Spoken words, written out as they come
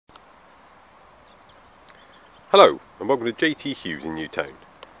Hello and welcome to JT Hughes in Newtown.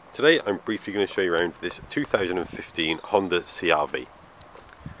 Today I'm briefly going to show you around this 2015 Honda CR-V.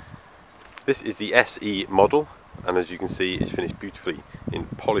 This is the SE model, and as you can see it's finished beautifully in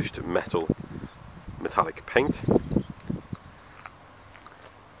polished metallic paint.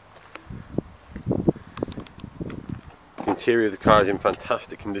 The interior of the car is in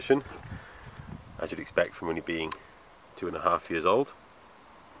fantastic condition, as you'd expect from only being 2.5 years old.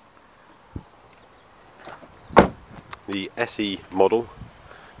 The SE model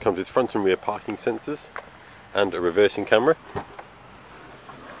comes with front and rear parking sensors and a reversing camera.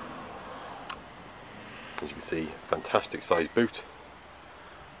 As you can see, fantastic size boot,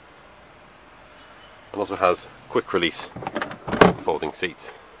 and also has quick release folding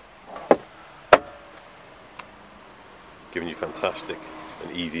seats, giving you fantastic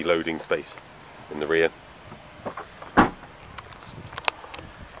and easy loading space in the rear.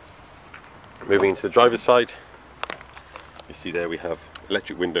 Moving into the driver's side, you see there we have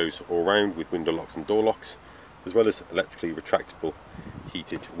electric windows all round with window locks and door locks, as well as electrically retractable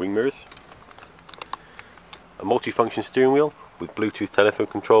heated wing mirrors. A multi-function steering wheel with Bluetooth telephone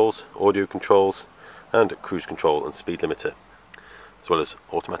controls, audio controls and cruise control and speed limiter, as well as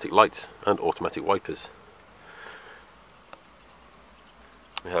automatic lights and automatic wipers.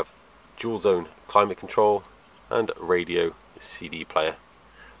 We have dual zone climate control and radio CD player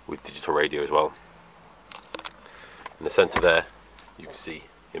with digital radio as well. In the centre there you can see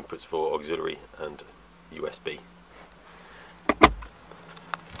inputs for auxiliary and USB.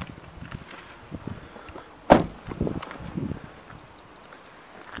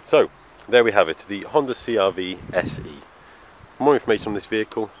 So there we have it, the Honda CR-V SE. For more information on this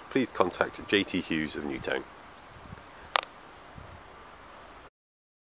vehicle, please contact JT Hughes of Newtown.